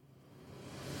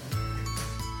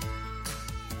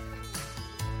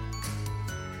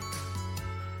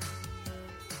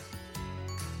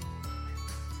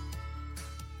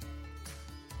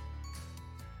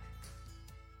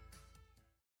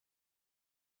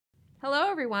Hello,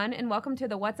 everyone, and welcome to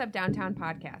the What's Up Downtown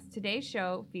podcast. Today's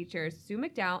show features Sue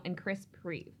McDowell and Chris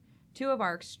Preve, two of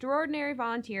our extraordinary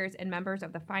volunteers and members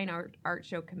of the Fine Art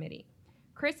Show Committee.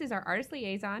 Chris is our artist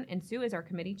liaison, and Sue is our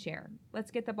committee chair. Let's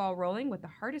get the ball rolling with the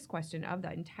hardest question of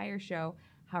the entire show.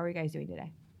 How are you guys doing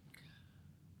today?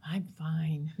 I'm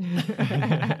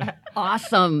fine.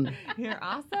 Awesome. You're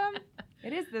awesome.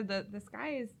 It is. The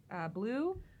sky is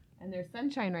blue. And there's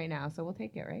sunshine right now, so we'll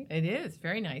take it, right? It is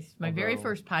very nice. My very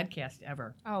first podcast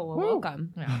ever. Oh, well,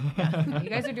 welcome. Yeah. You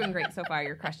guys are doing great so far.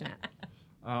 You're crushing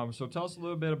it. So tell us a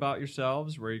little bit about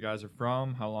yourselves, where you guys are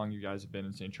from, how long you guys have been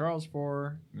in St. Charles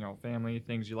for, family,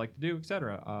 things you like to do,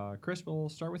 etc. Chris, we'll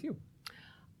start with you.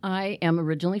 I am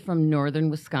originally from northern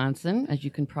Wisconsin, as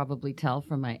you can probably tell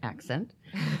from my accent.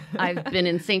 I've been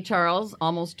in St. Charles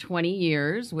almost 20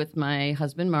 years with my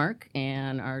husband, Mark,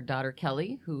 and our daughter,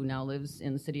 Kelly, who now lives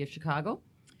in the city of Chicago.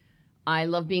 I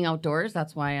love being outdoors.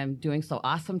 That's why I'm doing so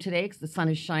awesome today, because the sun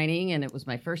is shining, and it was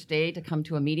my first day to come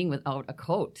to a meeting without a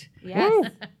coat.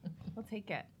 Yes. We'll take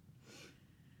it.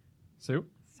 Sue?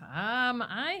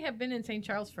 I have been in St.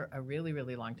 Charles for a really,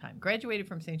 really long time. Graduated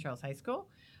from St. Charles High School.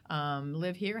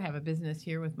 Live here, have a business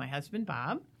here with my husband,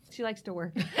 Bob. She likes to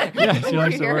work. Yeah, she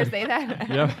likes to You hear her work. say that?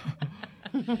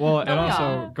 Yep. Well, and Oh, also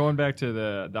yeah. going back to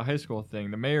the high school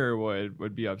thing, the mayor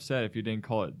would be upset if you didn't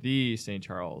call it the St.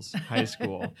 Charles High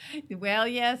School. Well,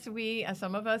 yes, we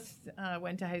some of us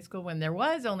went to high school when there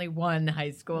was only one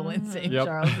high school in St. Yep.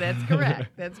 Charles. That's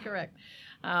correct. That's correct.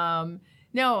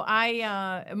 No,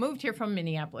 I moved here from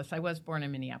Minneapolis. I was born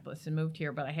in Minneapolis and moved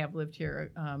here, but I have lived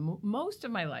here most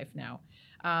of my life now.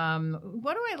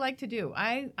 What do I like to do?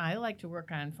 I like to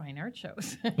work on fine art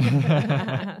shows.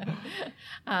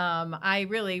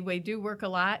 We do work a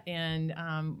lot, and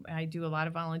I do a lot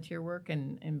of volunteer work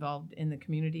and involved in the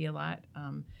community a lot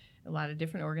of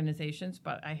different organizations,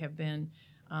 but I have been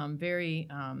very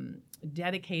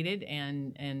dedicated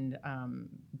and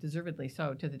deservedly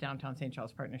so to the Downtown St.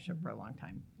 Charles Partnership for a long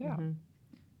time. Yeah.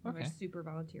 We're Okay. super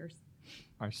volunteers.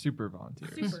 Our super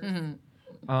volunteers. Super.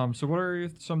 So what are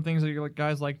some things that you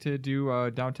guys like to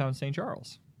do downtown St.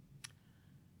 Charles?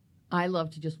 I love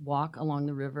to just walk along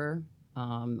the river.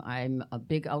 I'm a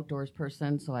big outdoors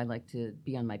person, so I like to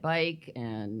be on my bike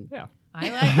and Yeah. I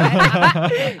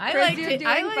like Chris, you're doing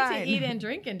I like fine. to eat and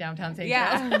drink in downtown St.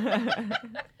 Charles. Yeah.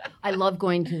 I love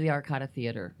going to the Arcata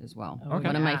Theater as well. Oh, Okay.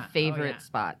 One of my yeah. favorite Oh, yeah.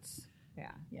 spots.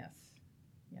 Yeah. Yes.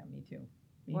 Yeah, me too.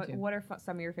 Me What, too. what are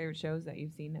some of your favorite shows that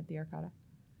you've seen at the Arcata?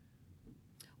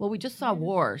 Well, we just saw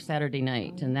War Saturday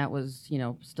night, and that was,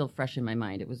 still fresh in my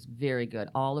mind. It was very good.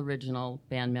 All original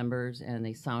band members, and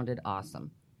they sounded awesome.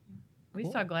 We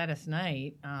saw Gladys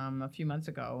Knight a few months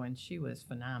ago, and she was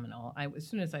phenomenal. As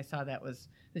soon as I saw that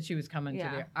she was coming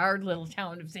to our little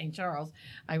town of St. Charles,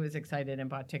 I was excited and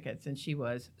bought tickets, and she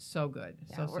was so good,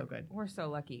 so good. We're so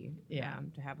lucky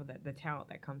to have the talent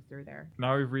that comes through there.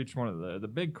 Now we've reached one of the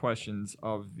big questions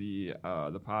of the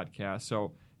podcast.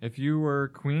 So if you were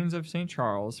Queens of St.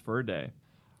 Charles for a day,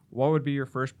 what would be your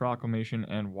first proclamation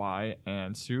and why?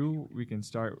 And Sue, we can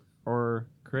start, or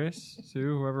Chris,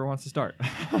 Sue, whoever wants to start.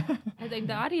 I think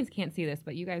the audience can't see this,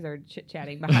 but you guys are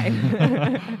chit-chatting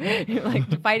behind. You're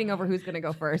like fighting over who's going to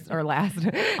go first or last.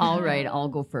 All right, I'll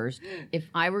go first. If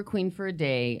I were queen for a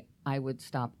day, I would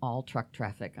stop all truck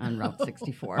traffic on Route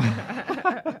 64.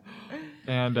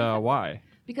 And why?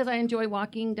 Because I enjoy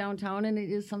walking downtown, and it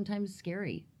is sometimes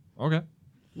scary Okay.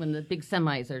 when the big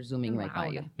semis are zooming right by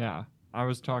Loud. you. Yeah. I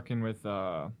was talking with,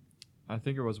 I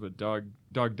think it was with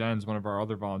Doug Dens, one of our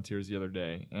other volunteers the other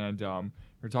day. And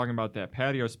we're talking about that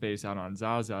patio space out on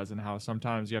Zaza's and how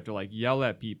sometimes you have to yell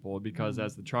at people because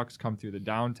as the trucks come through the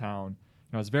downtown,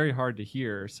 it's very hard to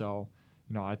hear. So,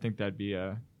 I think that'd be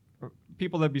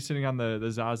people that'd be sitting on the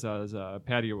Zaza's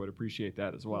patio would appreciate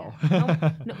that as well. No,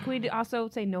 can we also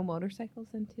say no motorcycles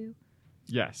then too?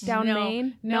 Yes. Down No,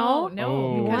 Main? No, Oh. because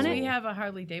You we want it? have a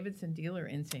Harley Davidson dealer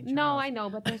in St. Charles. No, I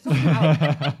know, but they're so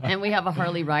loud. And we have a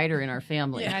Harley rider in our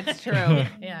family. Yeah. That's true.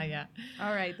 Yeah. All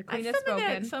right, the queen has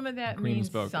spoken. Some of that Queen has means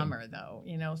spoken. summer, though.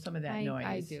 Some of that I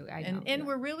noise. do. I know. And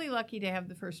we're really lucky to have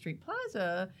the First Street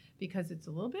Plaza because it's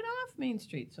a little bit off Main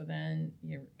Street. So then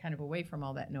you're kind of away from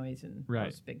all that noise and Right.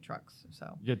 those big trucks.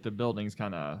 So Get the buildings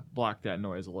kind of block that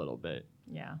noise a little bit.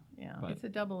 yeah. But- It's a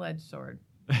double-edged sword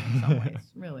in some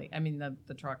ways, really. I mean,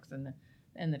 the trucks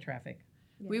and the traffic.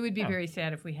 We would be Yeah. very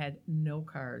sad if we had no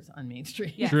cars on Main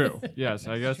Street. Yes. True. Yes,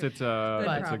 I guess true. it's a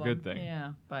problem. good thing.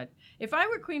 Yeah, but if I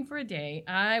were queen for a day,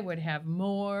 I would have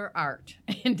more art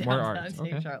in More downtown art,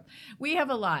 St. okay. Charles. We have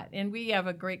a lot, and we have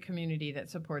a great community that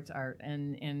supports art,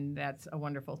 and that's a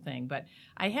wonderful thing. But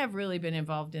I have really been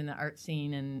involved in the art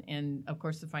scene, and of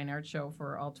course the Fine Art Show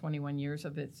for all 21 years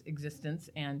of its existence,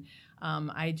 and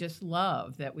I just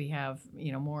love that we have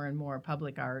more and more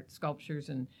public art, sculptures,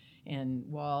 and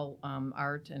wall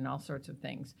art and all sorts of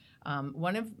things.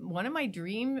 One of my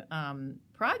dream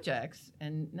projects,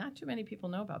 and not too many people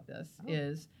know about this,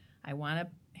 is I want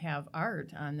to have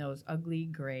art on those ugly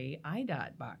gray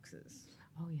IDOT boxes.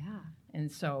 Oh yeah.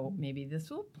 And so maybe this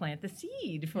will plant the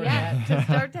seed for Yeah. that to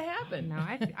start to happen. No,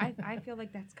 I feel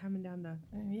like that's coming down the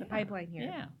Yeah. pipeline here.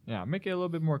 Yeah. Yeah, make it a little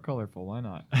bit more colorful. Why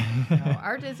not? No,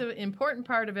 art is an important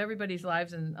part of everybody's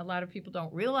lives, and a lot of people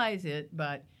don't realize it,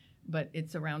 but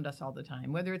it's around us all the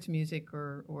time, whether it's music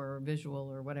or visual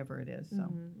or whatever it is. So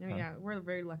Mhm. Yeah, we're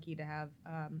very lucky to have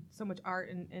so much art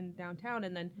in downtown,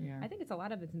 and then yeah. I think it's a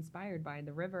lot of it's inspired by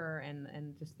the river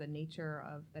and just the nature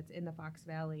of that's in the Fox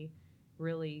Valley.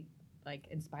 Really, like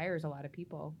inspires a lot of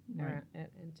people Right.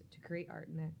 and to create art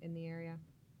in the area.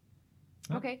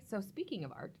 Oh. Okay, so speaking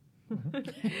of art,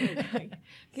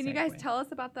 can you guys Segue. tell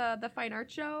us about the Fine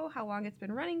Art Show, how long it's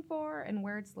been running for, and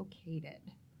where it's located?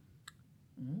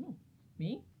 Mm,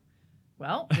 me?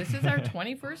 Well, this is our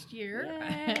 21st year.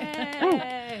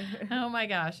 Yay! Oh my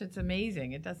gosh, it's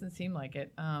amazing. It doesn't seem like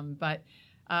it. But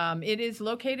it is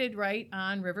located right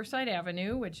on Riverside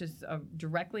Avenue, which is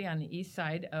directly on the east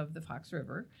side of the Fox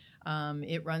River.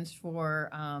 It runs for,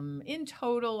 in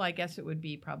total, I guess it would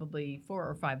be probably 4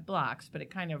 or 5 blocks, but it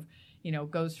kind of,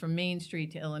 goes from Main Street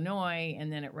to Illinois,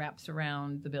 and then it wraps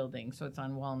around the building. So it's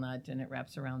on Walnut, and it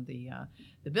wraps around the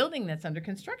building that's under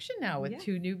construction now with Yeah.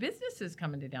 2 new businesses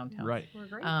coming to downtown. Right. We're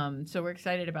great. So we're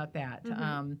excited about that.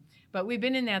 Mhm. But we've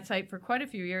been in that site for quite a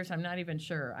few years. I'm not even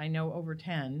sure. I know over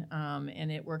 10,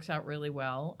 and it works out really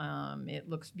well. It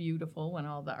looks beautiful when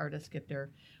all the artists get their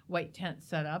white tent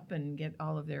set up and get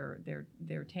all of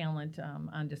their talent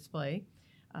on display.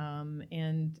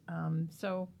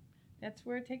 So that's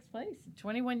where it takes place.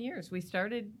 21 years. We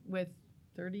started with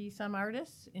 30-some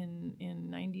artists in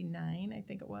 99, I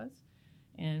think it was,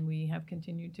 and we have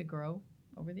continued to grow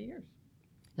over the years.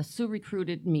 Now, Sue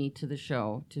recruited me to the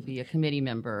show to be a committee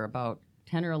member about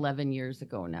 10 or 11 years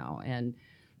ago now, and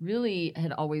really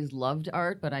had always loved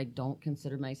art, but I don't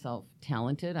consider myself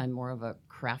talented. I'm more of a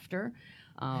crafter.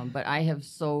 But I have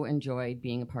so enjoyed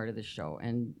being a part of the show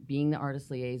and being the artist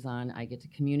liaison. I get to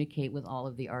communicate with all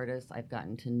of the artists. I've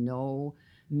gotten to know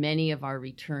many of our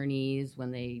returnees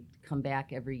when they come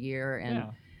back every year,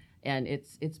 and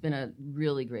it's been a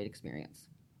really great experience.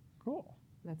 Cool.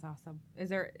 That's awesome. Is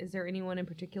there anyone in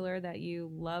particular that you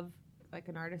love, like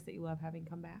an artist that you love having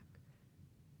come back?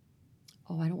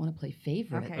 Oh, I don't want to play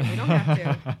favorite. Okay, we don't have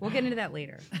to. We'll get into that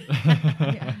later.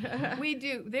 Yeah. We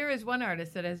do. There is one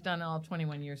artist that has done all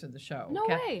 21 years of the show. No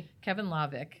way. Kevin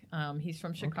Lavick. He's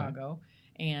from Chicago,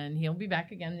 and he'll be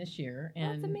back again this year.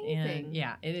 And, That's amazing. And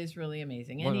yeah, it is really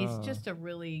amazing. And What, he's just a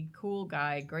really cool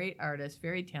guy, great artist,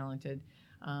 very talented.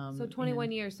 So 21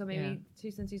 and ye's, so maybe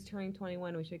since he's turning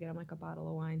 21, we should get him like a bottle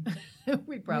of wine.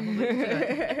 we probably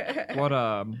should. What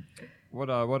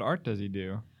art does he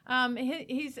do?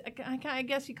 He's, I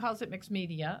guess he calls it mixed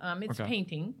media. It's Okay.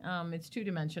 painting. It's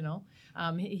 2-dimensional.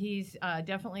 He's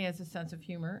definitely has a sense of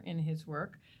humor in his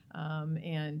work,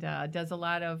 and does a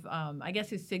lot of. I guess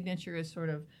his signature is sort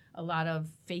of a lot of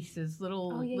faces,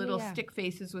 little stick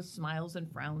faces with smiles and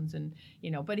frowns, and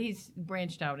But he's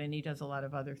branched out, and he does a lot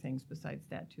of other things besides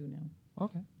that too now.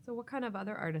 Okay. So what kind of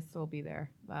other artists will be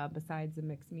there besides the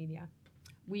mixed media?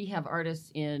 We have artists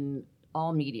in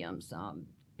all mediums.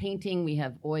 Painting, we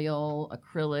have oil,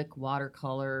 acrylic,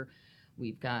 watercolor.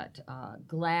 We've got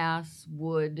glass,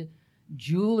 wood,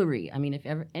 jewelry. I mean, if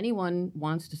ever anyone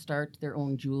wants to start their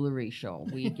own jewelry show,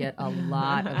 we get a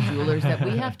lot of jewelers that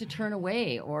we have to turn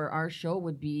away, or our show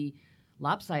would be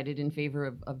lopsided in favor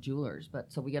of jewelers.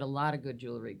 But so we get a lot of good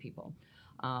jewelry people.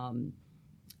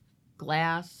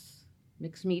 Glass,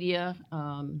 mixed media,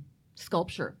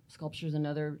 sculpture. Sculpture's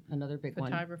another big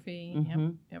one. Photography.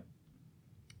 Mhm. Yep.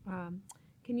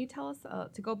 Can you tell us,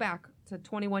 to go back to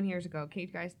 21 years ago, can you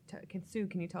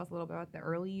tell us a little bit about the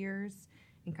early years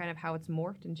and kind of how it's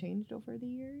morphed and changed over the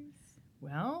years?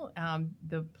 Well,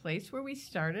 the place where we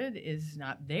started is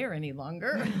not there any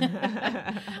longer.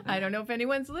 I don't know if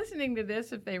anyone's listening to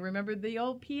this, if they remember the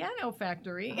old piano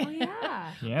factory. Oh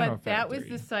yeah, But that was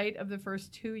the site of the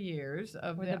first 2 years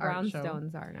of where the the art show.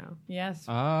 brownstones are now. Yes.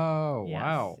 Oh, Yes.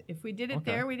 wow. If we did it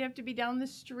Okay. there, we'd have to be down the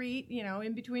street,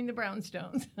 in between the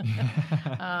brownstones.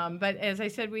 But as I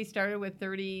said, we started with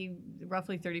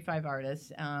roughly 35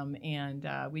 artists, and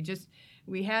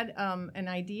we had an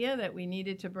idea that we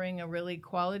needed to bring a really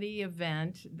quality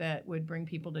event that would bring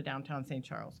people to downtown St.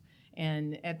 Charles.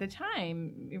 And at the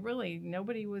time, really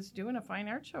nobody was doing a fine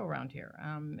art show around here,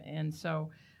 and so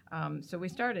we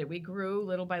started. We grew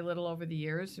little by little over the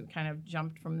years. We kind of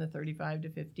jumped from the 35 to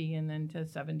 50 and then to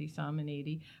 70 some and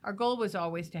 80. Our goal was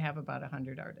always to have about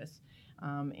 100 artists.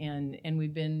 And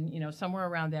we've been, somewhere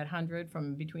around that 100,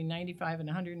 from between 95 and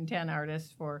 110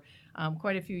 artists for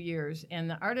quite a few years. And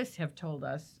the artists have told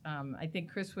us, I think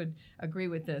Chris would agree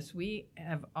with this, we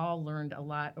have all learned a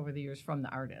lot over the years from the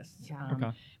artists. Yeah.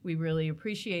 Okay. We really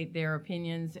appreciate their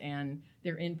opinions and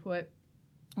their input.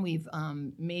 We've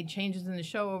made changes in the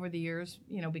show over the years,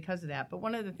 because of that. But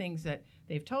one of the things that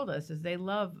they've told us is they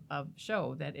love a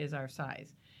show that is our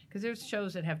size. Because there's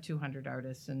shows that have 200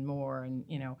 artists and more, and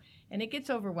and it gets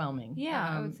overwhelming.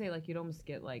 Yeah, I would say you'd almost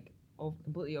get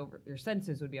completely over. Your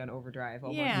senses would be on overdrive.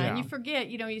 Almost. Yeah, and Yeah. you forget.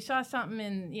 You saw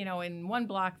something in one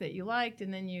block that you liked,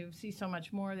 and then you see so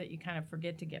much more that you kind of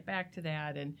forget to get back to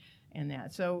that and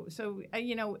that. So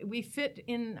we fit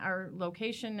in our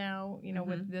location now.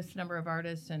 With this number of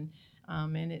artists and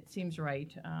it seems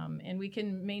right. And we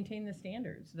can maintain the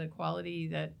standards, the quality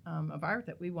that of art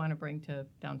that we want to bring to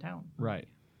downtown. Right.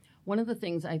 One of the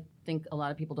things I think a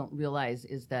lot of people don't realize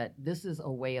is that this is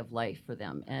a way of life for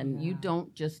them. And you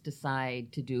don't just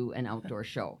decide to do an outdoor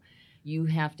show. You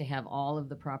have to have all of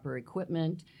the proper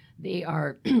equipment. They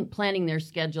are planning their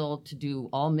schedule to do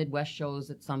all Midwest shows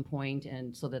at some point,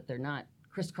 and so that they're not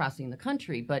crisscrossing the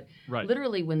country. But Right.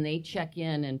 literally when they check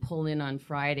in and pull in on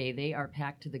Friday, they are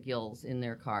packed to the gills in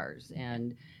their cars.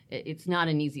 And it's not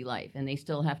an easy life, and they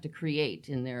still have to create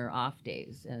in their off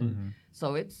days. And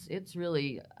so it's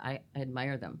really, I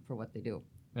admire them for what they do.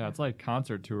 Yeah, it's like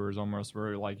concert tours almost,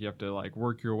 where you have to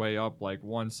work your way up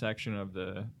one section of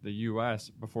the U.S.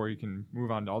 before you can move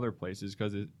on to other places,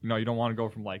 because you don't want to go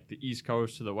from the East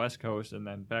Coast to the West Coast and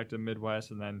then back to the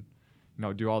Midwest and then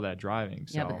do all that driving.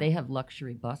 So Yeah, but they have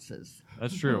luxury buses.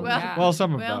 that's true. Well,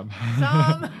 Some of well,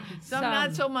 them. some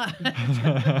not so much.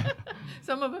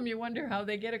 Some of them you wonder how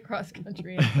they get across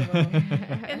country.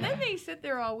 And then they sit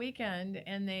there all weekend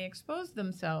and they expose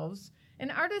themselves.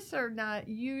 And artists are not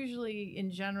usually,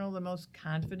 in general, the most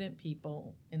confident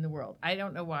people in the world. I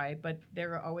don't know why, but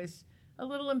they're always a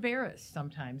little embarrassed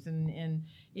sometimes. And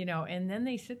then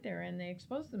they sit there and they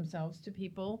expose themselves to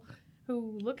people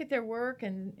who look at their work,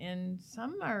 and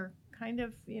some are kind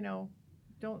of,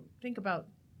 don't think about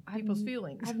people's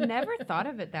feelings. I've never thought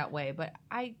of it that way, but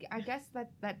I guess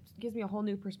that gives me a whole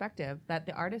new perspective, that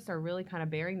the artists are really kind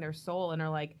of bearing their soul and are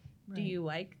like, do you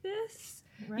like this?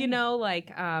 Right.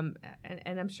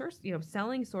 And I'm sure,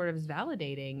 selling sort of is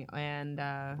validating, and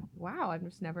wow, I've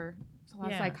just never, there's a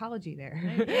lot of psychology there.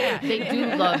 Yeah. They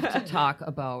do love to talk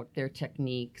about their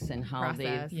techniques and how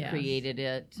Process. they've Yes. created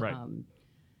it. Right.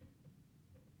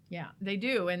 Yeah, they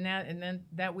do, and then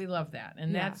we love that,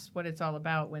 and Yeah. that's what it's all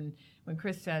about. When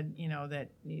Chris said, that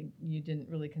you didn't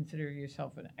really consider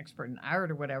yourself an expert in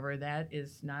art or whatever, that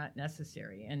is not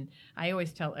necessary. And I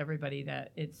always tell everybody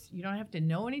that you don't have to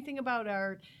know anything about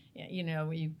art.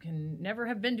 You can never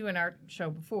have been to an art show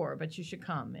before, but you should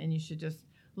come and you should just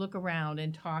look around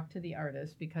and talk to the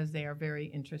artists, because they are very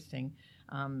interesting.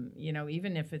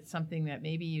 Even if it's something that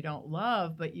maybe you don't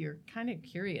love, but you're kind of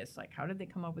curious, how did they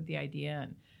come up with the idea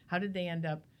and how did they end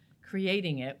up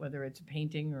creating it, whether it's a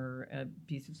painting or a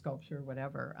piece of sculpture or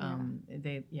whatever.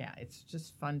 It's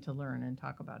just fun to learn and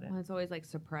talk about it. Well, it's always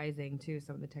surprising too,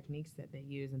 some of the techniques that they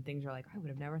use and things you're like, I would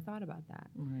have never thought about that.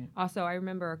 Right. Also, I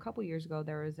remember a couple years ago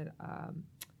there was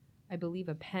I believe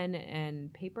a pen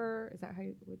and paper. Is that how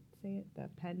you would say it? The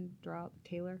pen draw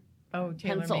Taylor. Oh,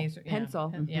 Taylor Pencil. Mazer. Yeah.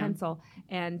 Pencil, Yeah. pencil,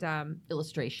 and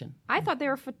Illustration. I thought they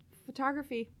were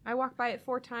photography. I walked by it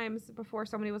 4 times before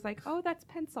somebody was like, "Oh, that's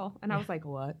pencil," and I was like,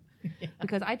 "What?" Yeah.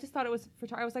 Because I just thought it was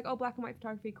I was like, "Oh, black and white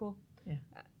photography, cool." Yeah.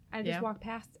 I just Yeah. walked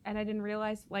past, and I didn't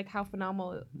realize how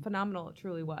phenomenal it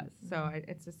truly was. So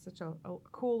it's just such a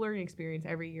cool learning experience.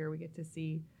 Every year we get to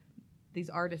see these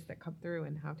artists that come through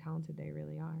and how talented they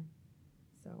really are.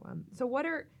 So what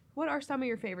are some of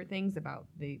your favorite things about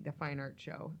the Fine Art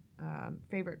Show?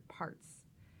 Favorite parts?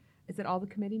 Is it all the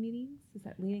committee meetings? Is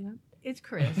that leading up? It's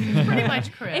Chris. It's pretty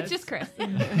much Chris. It's just Chris.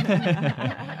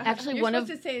 Actually, You're one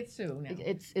supposed of to say it's Sue now.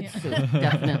 it's Sue,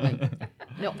 definitely.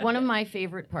 No, one of my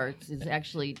favorite parts is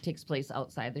actually takes place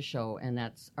outside the show, and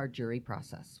that's our jury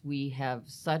process. We have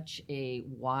such a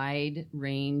wide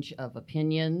range of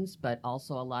opinions, but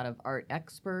also a lot of art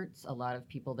experts, a lot of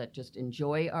people that just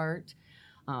enjoy art.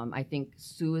 I think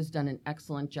Sue has done an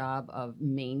excellent job of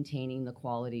maintaining the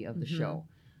quality of the show.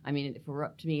 I mean, if it were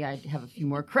up to me, I'd have a few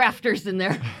more crafters in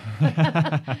there.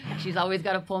 She's always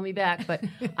got to pull me back. But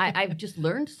I've just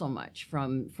learned so much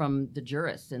from the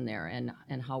jurists in there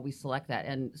and how we select that.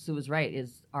 And Sue is right,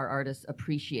 is our artists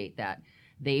appreciate that.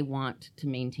 They want to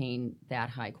maintain that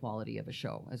high quality of a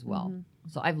show as well.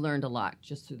 So I've learned a lot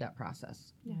just through that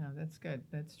process. Yeah, that's good.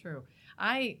 That's true.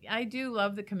 I do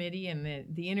love the committee and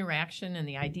the interaction and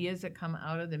the ideas that come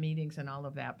out of the meetings and all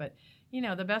of that. But,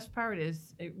 the best part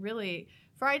is it really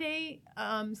Friday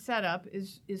setup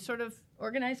is sort of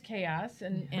organized chaos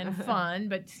and fun,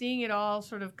 but seeing it all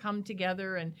sort of come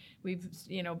together, and we've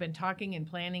been talking and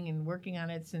planning and working on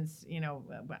it since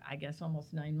I guess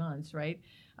almost 9 months, right?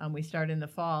 We start in the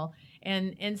fall,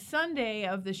 and Sunday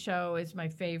of the show is my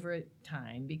favorite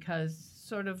time because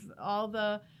sort of all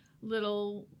the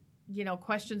little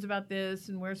questions about this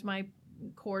and where's my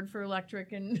cord for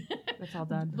electric and It's all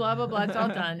done. blah blah blah, it's all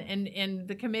done, and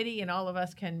the committee and all of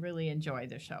us can really enjoy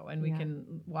the show, and we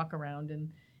can walk around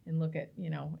and look at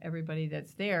everybody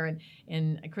that's there,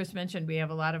 and Chris mentioned we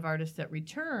have a lot of artists that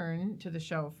return to the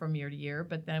show from year to year,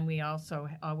 but then we also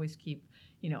always keep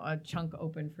a chunk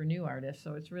open for new artists,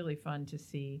 so it's really fun to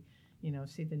see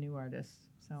the new artists.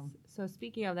 So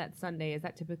speaking of that Sunday, is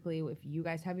that typically if you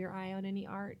guys have your eye on any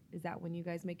art? Is that when you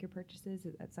guys make your purchases?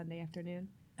 Is that Sunday afternoon?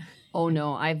 Oh,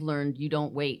 no, I've learned you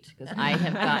don't wait because I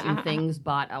have gotten things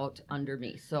bought out under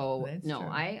me. So, That's no, true.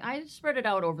 I spread it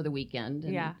out over the weekend.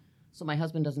 And Yeah. So my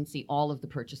husband doesn't see all of the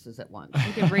purchases at once.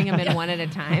 You can bring them in one at a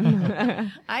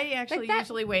time. I actually that.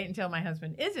 usually wait until my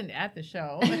husband isn't at the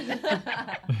show.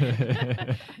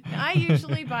 I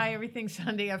usually buy everything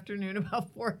Sunday afternoon about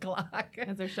 4 o'clock.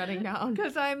 As they're shutting down.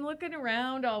 Because I'm looking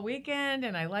around all weekend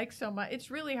and I like so much. It's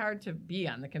really hard to be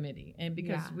on the committee, and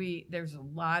because there's a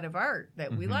lot of art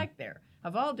that we like there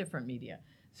of all different media.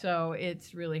 So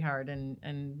it's really hard,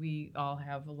 and we all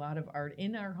have a lot of art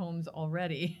in our homes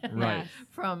already, Right.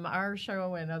 from our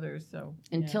show and others. So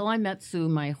Until I met Sue,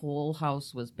 my whole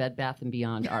house was Bed Bath &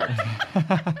 Beyond art.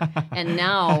 And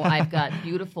now I've got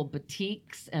beautiful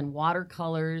batiks and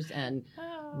watercolors and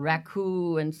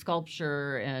raku and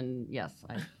sculpture, and yes,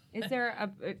 Is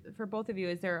there for both of you,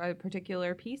 is there a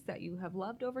particular piece that you have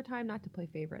loved over time? Not to play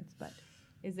favorites, but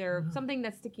is there something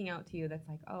that's sticking out to you that's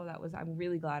like, oh, I'm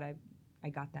really glad I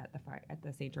got that at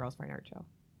the St. Charles Fine Art Show?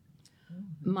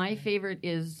 my favorite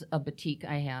is a batik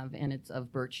I have, and it's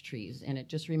of birch trees, and it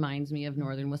just reminds me of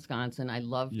northern Wisconsin. I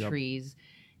love trees.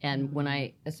 And when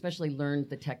I especially learned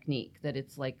the technique that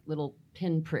it's like little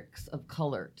pin pricks of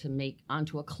color to make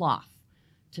onto a cloth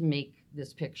to make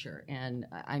this picture. And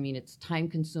I mean, it's time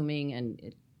consuming, and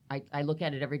I look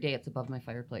at it every day. It's above my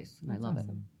fireplace, and I love it.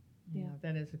 Yeah,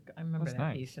 that is. I remember That's that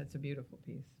nice. piece. That's a beautiful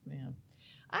piece, man.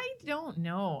 I don't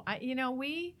know.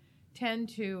 We tend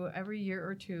to every year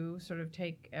or two sort of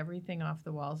take everything off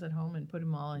the walls at home and put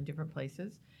them all in different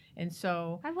places. And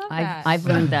so I love that. I've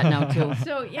learned that now too.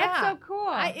 So yeah, That's so cool.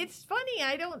 it's funny.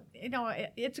 I don't,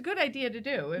 it's a good idea to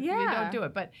do if you don't do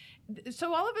it. But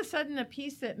so all of a sudden, a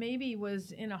piece that maybe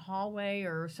was in a hallway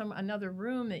or another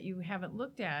room that you haven't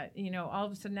looked at, all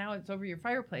of a sudden now it's over your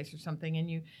fireplace or something, and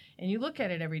you look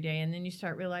at it every day, and then you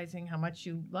start realizing how much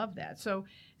you love that. So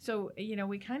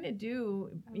we kind of do,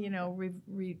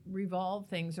 revolve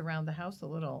things around the house a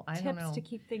little. I don't know. Tips to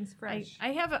keep things fresh.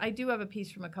 I do have a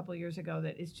piece from a couple years ago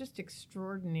that is just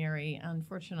extraordinary.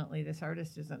 Unfortunately, this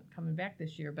artist isn't coming back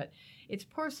this year, but it's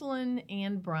porcelain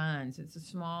and bronze. It's a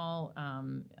small,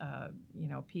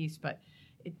 piece, but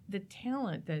the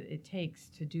talent that it takes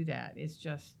to do that is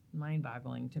just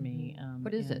mind-boggling to me.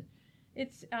 What is it?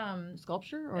 It's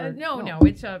Sculpture or no.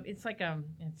 It's like a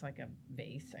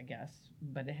vase, I guess,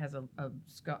 but it has a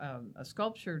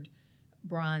sculptured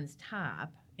bronze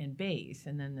top and base,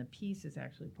 and then the piece is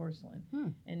actually porcelain.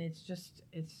 And it's just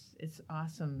it's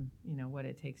awesome, what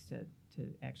it takes to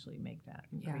actually make that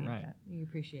and create Right. that. You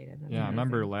appreciate it. That's Yeah, I amazing.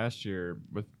 remember last year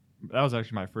that was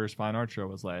actually my first fine art show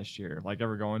was last year, like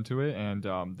ever going to it. And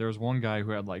there was one guy who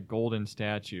had like golden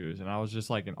statues, and I was just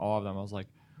like in awe of them. I was like,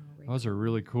 those are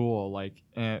really cool. Like,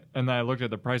 and then I looked at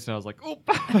the price and I was like, oh,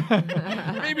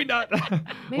 maybe not.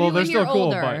 Maybe well, they're when still you're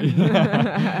cool, older.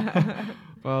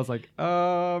 but But I was like,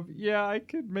 yeah, I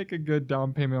could make a good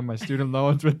down payment on my student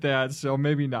loans with that, so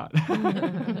maybe not.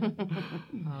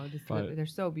 They're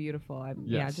so beautiful.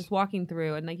 Yeah, Yes. just walking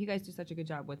through, and like you guys do such a good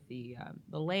job with the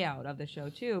layout of the show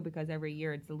too, because every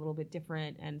year it's a little bit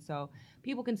different, and so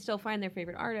people can still find their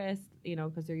favorite artist,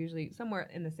 because they're usually somewhere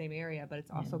in the same area. But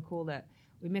it's also cool that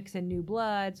we mix in new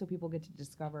blood, so people get to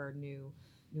discover new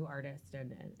artists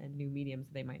and new mediums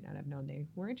they might not have known they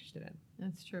were interested in.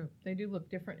 That's true. They do look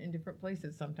different in different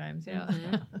places sometimes. Yeah.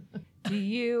 Do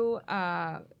you,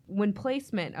 when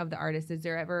placement of the artist, is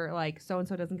there ever like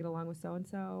so-and-so doesn't get along with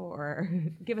so-and-so, or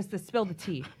give us spill the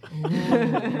tea? Not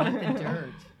the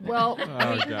dirt. Well,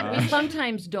 Oh, we gosh.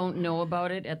 sometimes don't know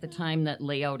about it at the time that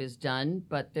layout is done,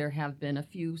 but there have been a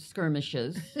few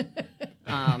skirmishes,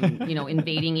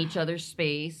 invading each other's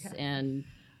space, and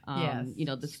Yes.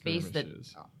 the space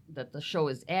Skirmishes. that the show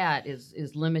is at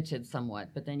is limited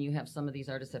somewhat. But then you have some of these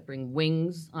artists that bring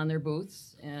wings on their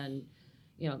booths, and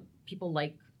people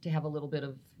like to have a little bit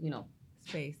of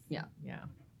Space. Yeah. A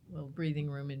little breathing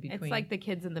room in between. It's like the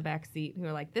kids in the back seat who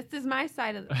are like, "This is my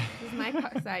side this is my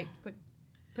side."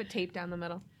 Put tape down the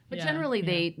middle. But Yeah, generally,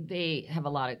 yeah. they have a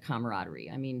lot of camaraderie.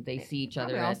 I mean, they see each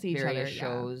other Probably all at see each various other, yeah.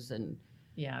 shows, and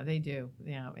Yeah, they do.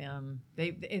 Yeah,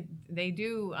 they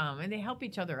do, and they help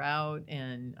each other out,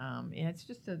 and it's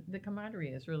just the camaraderie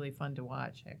is really fun to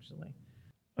watch, actually.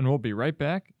 And we'll be right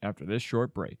back after this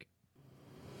short break.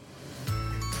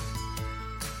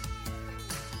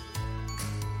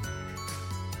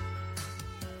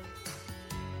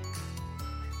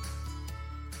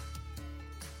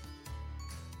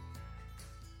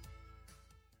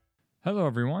 Hello,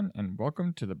 everyone, and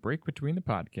welcome to the Break Between the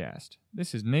Podcast.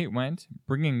 This is Nate Wendt,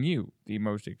 bringing you the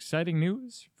most exciting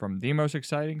news from the most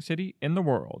exciting city in the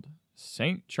world,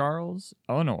 St. Charles,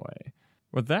 Illinois.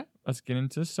 With that, let's get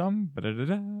into some bit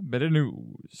of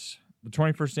news. The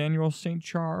 21st annual St.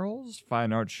 Charles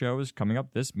Fine Arts Show is coming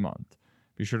up this month.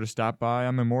 Be sure to stop by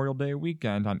on Memorial Day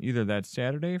weekend on either that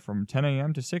Saturday from 10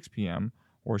 a.m. to 6 p.m.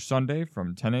 or Sunday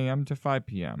from 10 a.m. to 5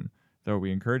 p.m., though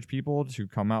we encourage people to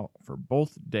come out for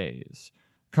both days.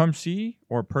 Come see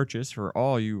or purchase, for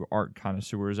all you art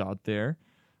connoisseurs out there,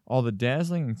 all the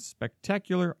dazzling and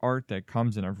spectacular art that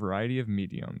comes in a variety of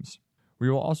mediums.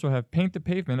 We will also have Paint the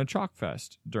Pavement, a chalk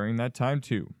fest, during that time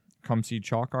too. Come see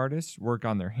chalk artists work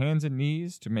on their hands and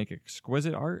knees to make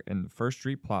exquisite art in the First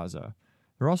Street Plaza.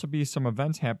 There will also be some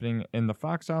events happening in the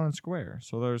Fox Island Square,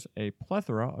 so there's a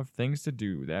plethora of things to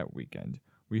do that weekend.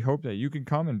 We hope that you can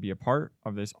come and be a part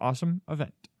of this awesome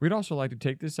event. We'd also like to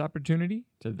take this opportunity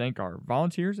to thank our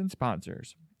volunteers and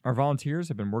sponsors. Our volunteers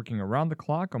have been working around the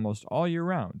clock almost all year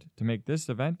round to make this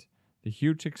event the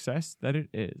huge success that it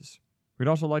is. We'd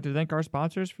also like to thank our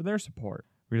sponsors for their support.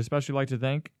 We'd especially like to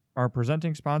thank our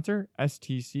presenting sponsor,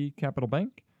 STC Capital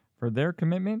Bank, for their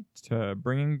commitment to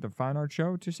bringing the Fine Art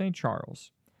Show to St.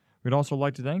 Charles. We'd also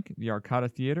like to thank the Arcata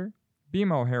Theater,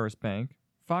 BMO Harris Bank,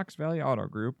 Fox Valley Auto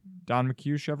Group, Don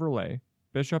McHugh Chevrolet,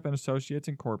 Bishop & Associates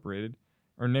Incorporated,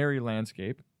 Erneri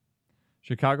Landscape,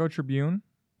 Chicago Tribune,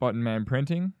 Button Man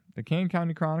Printing, the Kane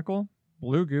County Chronicle,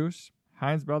 Blue Goose,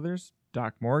 Heinz Brothers,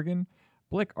 Doc Morgan,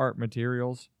 Blick Art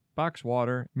Materials, Box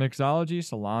Water, Mixology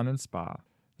Salon and Spa.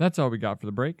 That's all we got for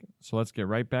the break, so let's get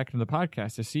right back into the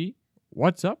podcast to see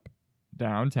what's up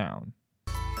downtown.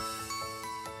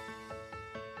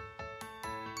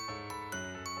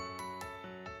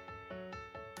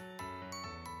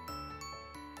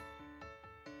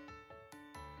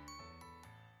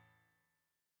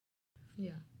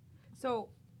 Yeah. So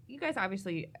you guys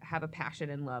obviously have a passion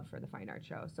and love for the Fine Art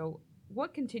Show. So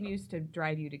what continues to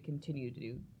drive you to continue to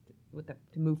do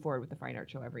to move forward with the Fine Art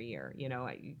Show every year? You know,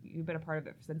 you've been a part of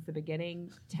it since the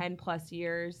beginning, 10 plus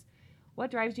years.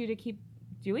 What drives you to keep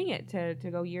doing it, to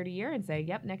go year to year and say,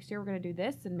 yep, next year we're going to do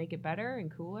this and make it better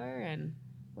and cooler? And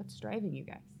what's driving you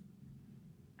guys?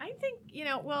 I think,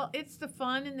 it's the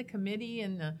fun and the committee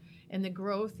and the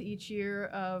growth each year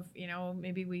of,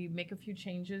 maybe we make a few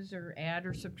changes or add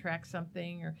or subtract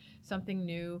something or something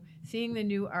new, seeing the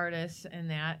new artists and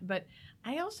that. But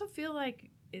I also feel like,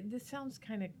 this sounds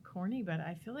kind of corny, but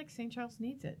I feel like St. Charles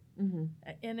needs it. Mm-hmm.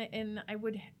 And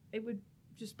it would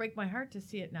just break my heart to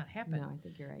see it not happen. No, I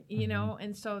think you're right.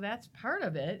 And so that's part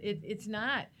of it.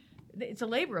 It's a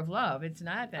labor of love. It's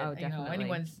not that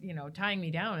anyone's tying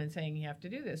me down and saying you have to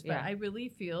do this. But Yeah. I really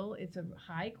feel it's a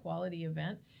high quality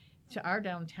event to our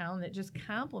downtown that just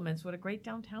complements what a great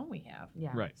downtown we have.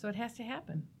 Yeah. Right. So it has to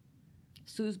happen.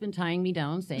 Sue's been tying me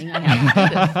down, saying I have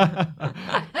to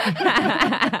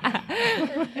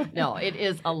do this. No, No, it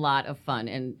is a lot of fun,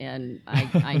 and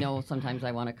I know sometimes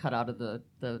I want to cut out of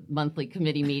the monthly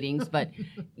committee meetings, but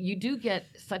you do get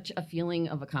such a feeling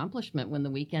of accomplishment when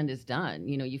the weekend is done.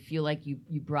 You know, you feel like you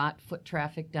brought foot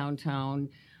traffic downtown.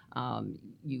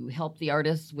 You help the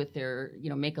artists with their,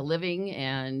 make a living,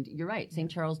 and you're right, St.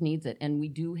 Charles needs it. And we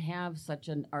do have such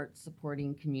an art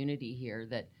supporting community here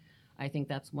that I think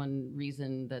that's one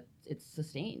reason that it's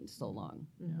sustained so long.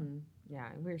 Mm-hmm. Yeah,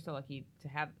 and we're so lucky to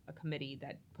have a committee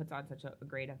that puts on such a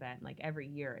great event. Like every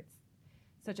year, it's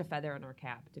such a feather in our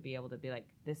cap to be able to be like,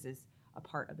 this is a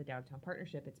part of the Downtown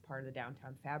Partnership. It's part of the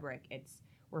downtown fabric.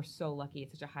 We're so lucky.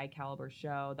 It's such a high caliber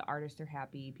show. The artists are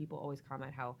happy. People always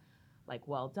comment how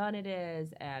well done it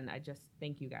is, and I just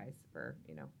thank you guys for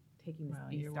taking this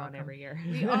beast on every year.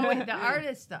 We always the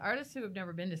artists who have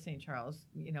never been to St. Charles,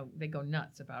 they go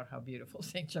nuts about how beautiful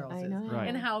St. Charles is, Right.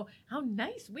 and how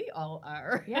nice we all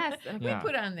are. Yes, we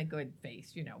put on the good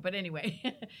face, But anyway,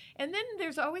 and then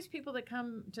there's always people that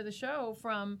come to the show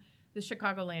from the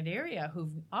Chicagoland area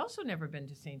who've also never been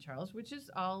to St. Charles, which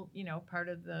is all part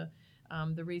of the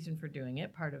reason for doing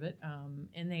it, part of it,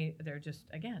 and they're just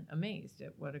again amazed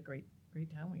at what a great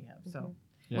town we have. So.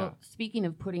 Yeah. Well, speaking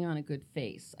of putting on a good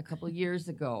face, a couple of years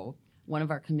ago, one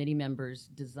of our committee members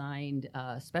designed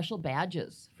special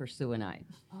badges for Sue and I.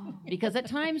 Oh. Because at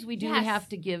times we do Yes. have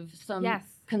to give some Yes.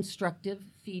 constructive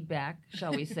feedback,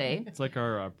 shall we say. It's like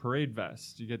our parade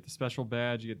vest. You get the special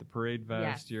badge, you get the parade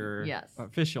vest, Yes. you're Yes.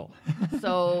 official.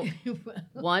 So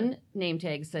one name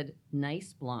tag said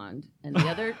nice blonde, and the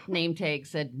other name tag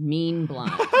said mean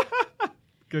blonde.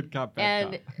 Good cop,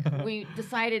 bad And cop. we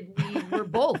decided we were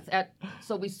both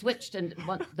so we switched, and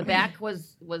the back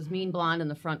was mean blonde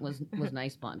and the front was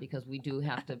nice blonde, because we do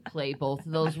have to play both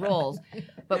of those roles.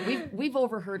 But we've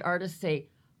overheard artists say,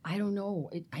 I don't know,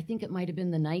 I think it might have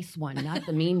been the nice one, not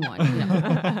the mean one.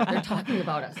 They're talking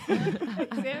about us.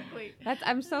 Exactly.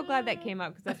 I'm so glad that came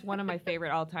up, because that's one of my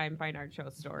favorite all-time fine art show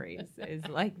stories, is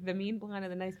like the mean blonde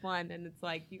and the nice blonde, and it's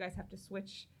like you guys have to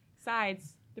switch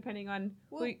sides depending on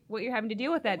what you're having to deal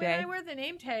with that day. When I wear the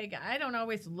name tag, I don't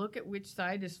always look at which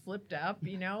side is flipped up,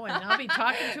 and I'll be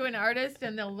talking to an artist,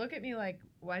 and they'll look at me like,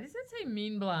 why does that say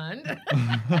mean blonde?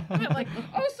 I'm like,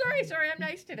 oh, sorry, I'm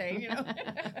nice today,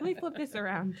 Let me flip this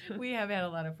around. We have had a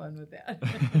lot of fun with that.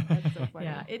 That's so funny.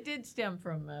 Yeah, it did stem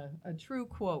from a true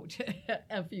quote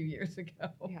a few years ago.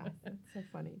 Yeah, that's so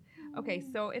funny. Okay,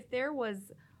 so if there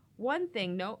was one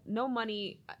thing, no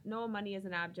money is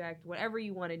an object, whatever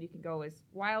you wanted, you could go as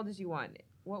wild as you want.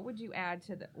 What could you add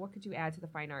to the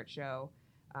fine art show,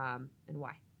 and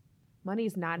why? Money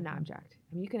is not an object.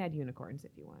 I mean, you can add unicorns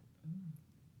if you want.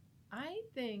 I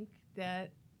think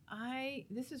that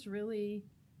this is really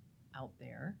out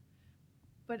there,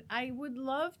 but I would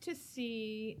love to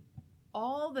see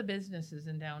all the businesses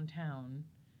in downtown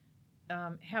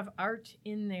have art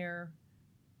in their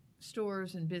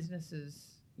stores and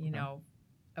businesses,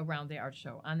 around the art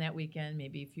show on that weekend,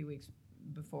 maybe a few weeks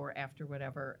before, after,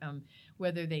 whatever,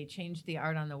 whether they change the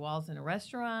art on the walls in a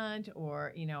restaurant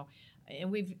or,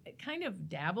 and we've kind of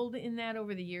dabbled in that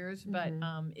over the years, but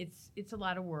it's a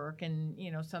lot of work, and,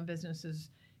 some businesses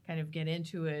kind of get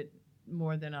into it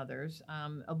more than others.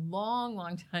 A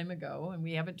long time ago, and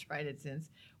we haven't tried it since,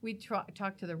 we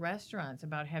talked to the restaurants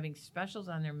about having specials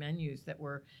on their menus that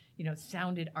were,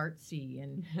 sounded artsy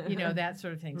and, that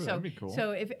sort of thing. Ooh, that'd be cool.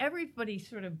 So if everybody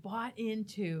sort of bought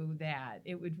into that,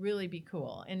 it would really be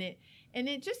cool. And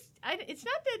it's not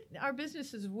that our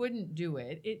businesses wouldn't do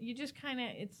it. You just kind of,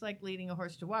 it's like leading a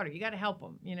horse to water. You got to help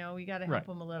them, you got to help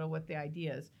them a little with the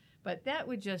ideas. But that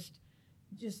would just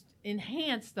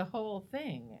enhance the whole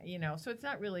thing, so it's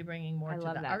not really bringing more to the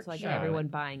art show. I love that. So like everyone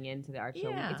buying into the art show.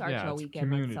 Yeah. It's art show it's weekend.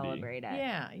 community. Let's celebrate it.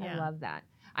 Yeah. I love that.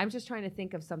 I'm just trying to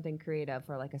think of something creative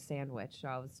for like a sandwich. So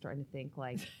I was starting to think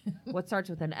like what starts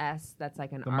with an S that's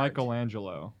like an The art.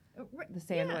 Michelangelo. The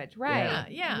sandwich, right?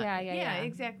 Yeah,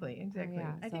 exactly.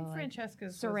 Yeah, I think so, like,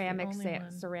 Francesca's ceramic was the only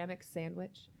one. ceramic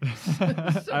sandwich.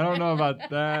 I don't know about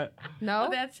that. No,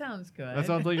 Oh, that sounds good. That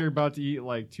sounds like you're about to eat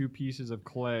like 2 pieces of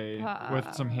clay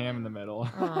with some ham in the middle.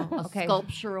 Oh, A okay.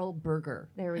 sculptural burger.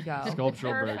 There we go.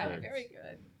 Sculptural Perfect. burgers. Very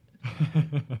good.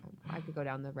 I could go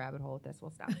down the rabbit hole with this. We'll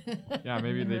stop. Yeah,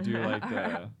 maybe they do like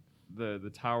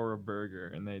the Tower of Burger,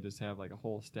 and they just have like a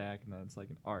whole stack, and then it's like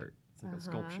an art. It's like a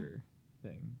sculpture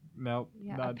thing. Nope.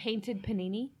 Yeah, a not painted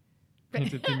panini.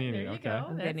 painted panini. There you Okay. go.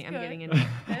 I'm That's getting good. into it.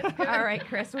 That's good. All right,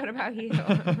 Chris. What about you?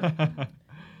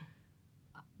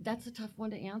 That's a tough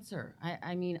one to answer.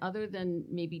 I mean, other than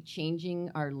maybe changing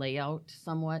our layout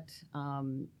somewhat,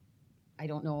 I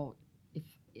don't know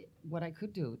what I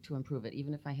could do to improve it,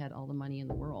 even if I had all the money in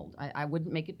the world. I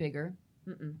wouldn't make it bigger.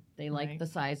 Mm-mm. They like Right. the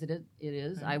size it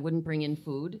is. Right. I wouldn't bring in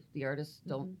food. The artists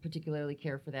don't particularly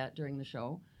care for that during the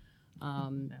show. No.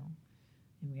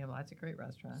 And we have lots of great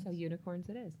restaurants. So unicorns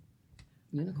it is.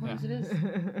 Unicorns it is.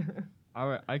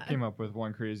 I came up with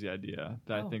one crazy idea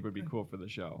that I Oh, think would be good. cool for the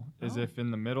show. Is Oh. if in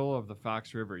the middle of the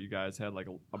Fox River, you guys had like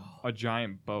a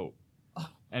giant boat. Oh.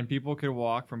 And people could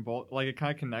walk from both, like it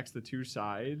kind of connects the two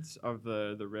sides of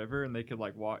the river, and they could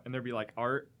like walk, and there'd be like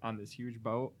art on this huge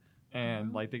boat,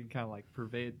 and like they can kind of like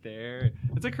pervade there.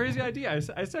 It's a crazy idea.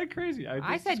 I said crazy. I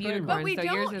just said described it. unicorn. But we So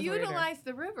yours don't is weirder. utilize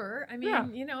the river. I mean,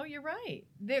 Yeah. you're right.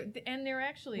 They're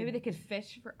actually Maybe they could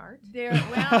fish for art. there.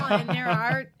 Well, and there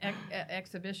are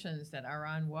exhibitions that are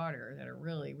on water that are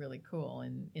really, really cool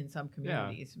in some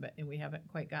communities, and we haven't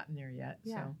quite gotten there yet.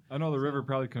 Yeah. So I know the river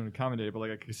probably couldn't accommodate it, but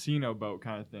like a casino boat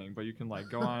kind of thing. But you can like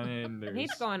go on in. There's,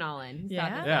 He's going all in. He's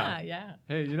yeah, got yeah.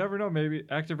 hey, you never know. Maybe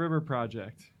Active River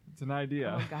Project. It's an this-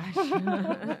 idea. Oh gosh.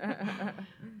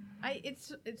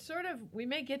 It's sort of, we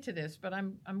may get to this, but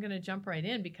I'm going to jump right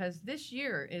in because this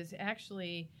year is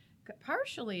actually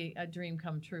partially a dream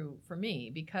come true for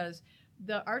me because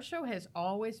the art show has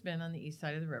always been on the east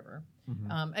side of the river,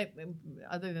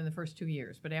 other than the first 2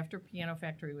 years. But after Piano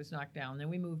Factory was knocked down, then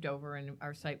we moved over and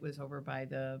our site was over by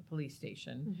the police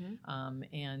station. Mhm.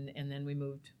 And then we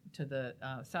moved to the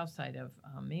south side of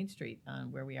Main Street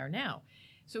where we are now.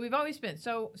 So we've always been,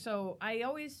 so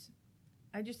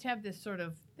I just have this sort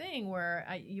of thing where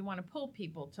you want to pull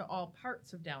people to all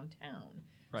parts of downtown.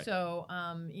 Right. So,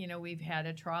 we've had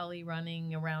a trolley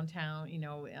running around town,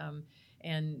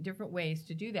 and different ways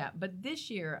to do that. But this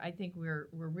year, I think we're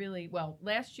really, well,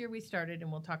 last year we started, and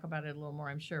we'll talk about it a little more,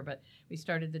 I'm sure, but we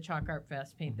started the Chalk Art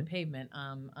Fest, Paint the Pavement,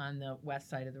 on the west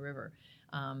side of the river.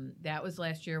 That was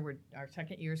last year. Our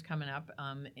second year is coming up.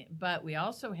 But we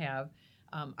also have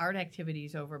art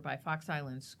activities over by Fox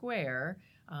Island Square,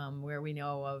 where we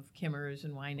know of Kimmer's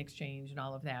and Wine Exchange and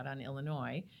all of that on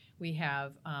Illinois. We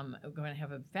have we're going to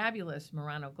have a fabulous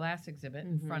Murano glass exhibit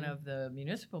in front of the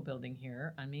municipal building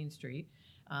here on Main Street.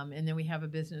 And then we have a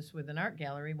business with an art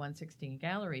gallery, 116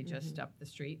 Gallery, just up the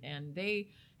street, and they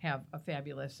have a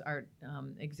fabulous art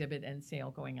exhibit and sale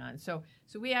going on. So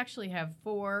we actually have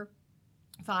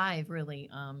 5 really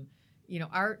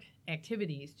art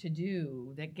activities to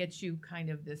do that gets you kind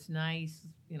of this nice,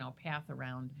 path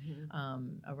around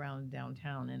around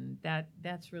downtown, and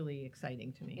that's really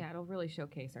exciting to me. Yeah, it'll really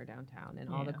showcase our downtown and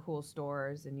all the Yeah. cool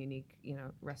stores and unique,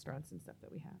 restaurants and stuff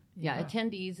that we have. Yeah,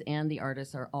 attendees and the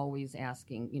artists are always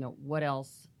asking, what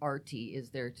else arty is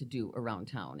there to do around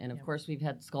town? And of Yep. course, we've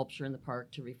had sculpture in the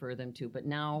park to refer them to, but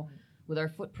now with our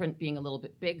footprint being a little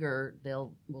bit bigger,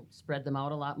 we'll spread them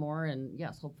out a lot more, and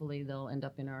yes, hopefully they'll end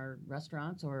up in our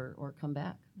restaurants or come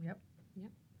back. Yep.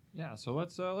 Yeah, so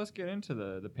let's get into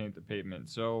the Paint the Pavement.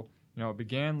 So it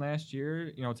began last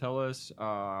year. Tell us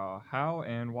how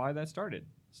and why that started.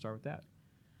 Start with that.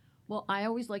 Well, I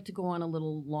always like to go on a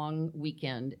little long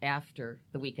weekend after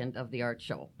the weekend of the art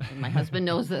show. And my husband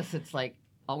knows this. It's like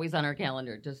always on our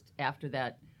calendar, just after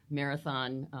that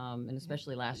marathon, and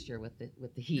especially last year with the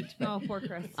heat. But, Oh, poor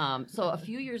Chris. so a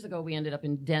few years ago, we ended up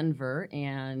in Denver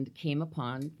and came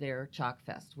upon their Chalk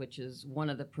Fest, which is one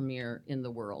of the premier in the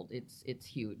world. It's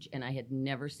huge, and I had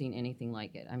never seen anything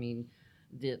like it. I mean,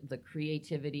 the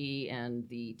creativity and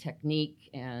the technique,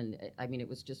 and I mean, it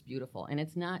was just beautiful. And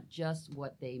it's not just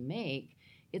what they make.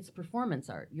 It's performance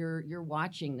art. You're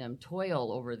watching them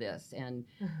toil over this and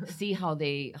see how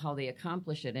they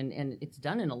accomplish it, and it's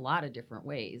done in a lot of different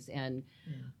ways. And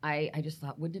I just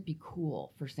thought, wouldn't it be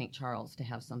cool for St. Charles to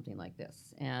have something like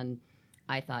this? And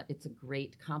I thought it's a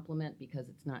great compliment because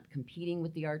it's not competing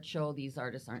with the art show. These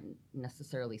artists aren't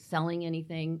necessarily selling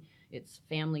anything. It's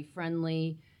family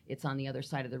friendly. It's on the other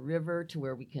side of the river to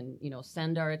where we can,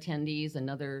 send our attendees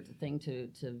another thing to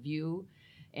view.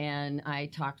 And I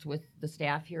talked with the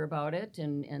staff here about it,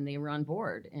 and they were on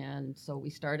board. And so we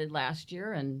started last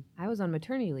year, and I was on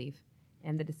maternity leave,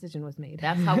 and the decision was made.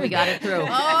 that's how we got it through.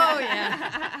 Oh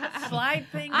yeah, slide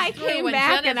things. I through came when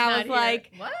back Jenna's and I not was here.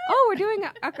 like, what? oh, we're doing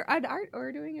an art, or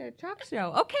we're doing a chalk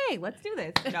show. Okay, let's do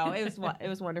this. No, it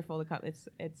was wonderful to come.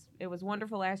 It was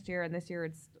wonderful last year, and this year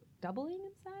it's doubling in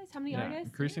size. How many artists?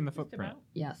 Increasing the Just footprint. about.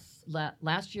 Yes.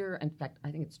 Last year, in fact, I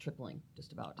think it's tripling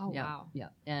just about. Oh, yeah, wow. Yeah.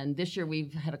 And this year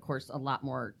we've had, of course, a lot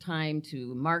more time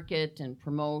to market and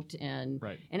promote. And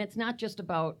Right. and it's not just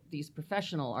about these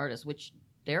professional artists, which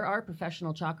there are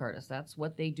professional chalk artists. That's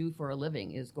what they do for a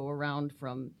living, is go around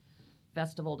from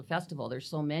festival to festival. There's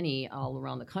so many all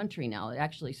around the country now. It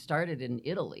actually started in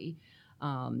Italy.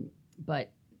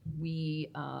 But we,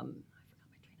 I forgot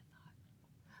my train of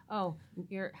thought. Oh,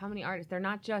 how many artists? They're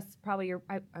not just probably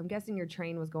I'm guessing your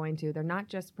train was going to. They're not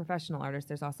just professional artists.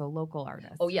 There's also local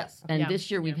artists. Oh, yes. And Yeah.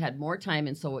 this year we've had more time.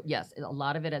 And so, yes, a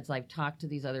lot of it, as I've talked to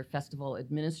these other festival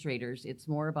administrators, it's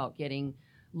more about getting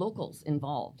locals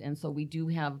involved. And so we do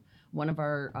have one of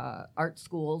our art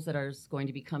schools that is going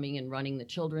to be coming and running the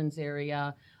children's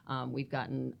area. We've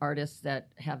gotten artists that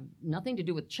have nothing to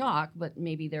do with chalk, but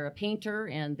maybe they're a painter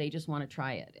and they just want to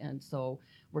try it. And so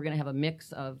we're going to have a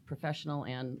mix of professional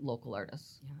and local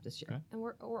artists this year. Okay. And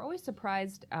we're always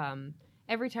surprised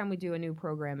every time we do a new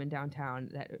program in downtown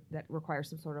that requires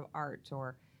some sort of art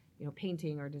or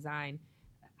painting or design.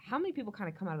 How many people kind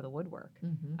of come out of the woodwork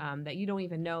that you don't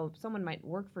even know? Someone might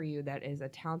work for you that is a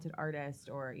talented artist,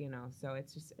 or so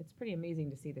it's pretty amazing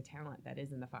to see the talent that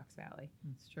is in the Fox Valley.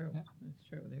 That's true. Yeah. That's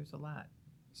true. There's a lot.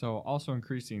 So also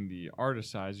increasing the artist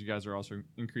size, you guys are also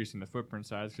increasing the footprint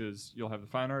size because you'll have the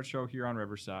Fine Art Show here on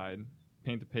Riverside,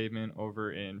 Paint the Pavement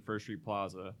over in First Street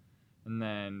Plaza, and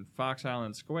then Fox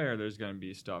Island Square, there's going to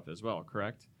be stuff as well,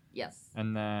 correct? Yes.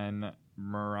 And then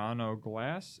Murano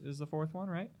Glass is the fourth one,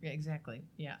 right? Yeah, exactly.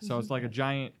 Yeah. So it's like a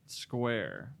giant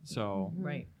square. So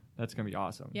Right. that's going to be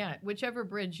awesome. Yeah, whichever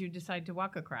bridge you decide to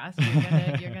walk across,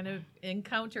 you're gonna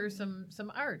encounter some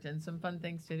art and some fun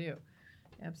things to do.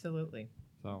 Absolutely.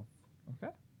 So,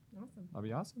 okay. Awesome. That'll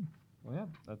be awesome. Well, yeah,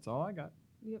 that's all I got.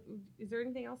 Is there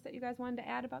anything else that you guys wanted to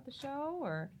add about the show,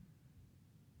 or?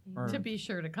 Or- To be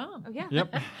sure to come. Oh yeah.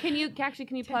 Yep. Can you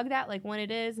plug that, like when it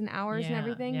is and hours and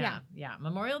everything? Yeah.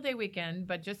 Memorial Day weekend,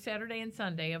 but just Saturday and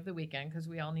Sunday of the weekend because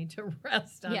we all need to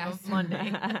rest on Yes.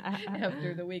 Monday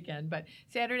after the weekend. But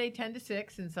Saturday 10 to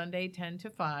 6 and Sunday 10 to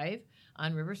 5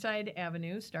 on Riverside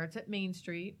Avenue. Starts at Main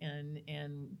Street, and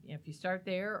if you start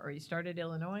there or you start at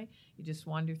Illinois, you just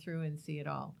wander through and see it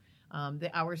all. The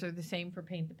hours are the same for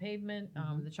Paint the Pavement,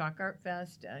 the Chalk Art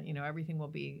Fest. Everything will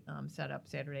be set up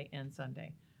Saturday and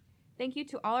Sunday. Thank you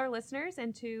to all our listeners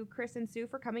and to Chris and Sue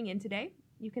for coming in today.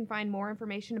 You can find more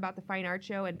information about the Fine Art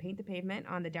Show and Paint the Pavement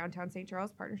on the Downtown St.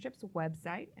 Charles Partnership's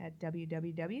website at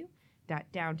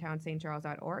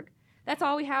www.downtowstcharles.org. That's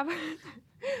all we have.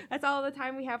 That's all the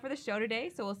time we have for the show today.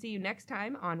 So we'll see you next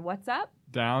time on What's Up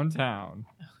Downtown.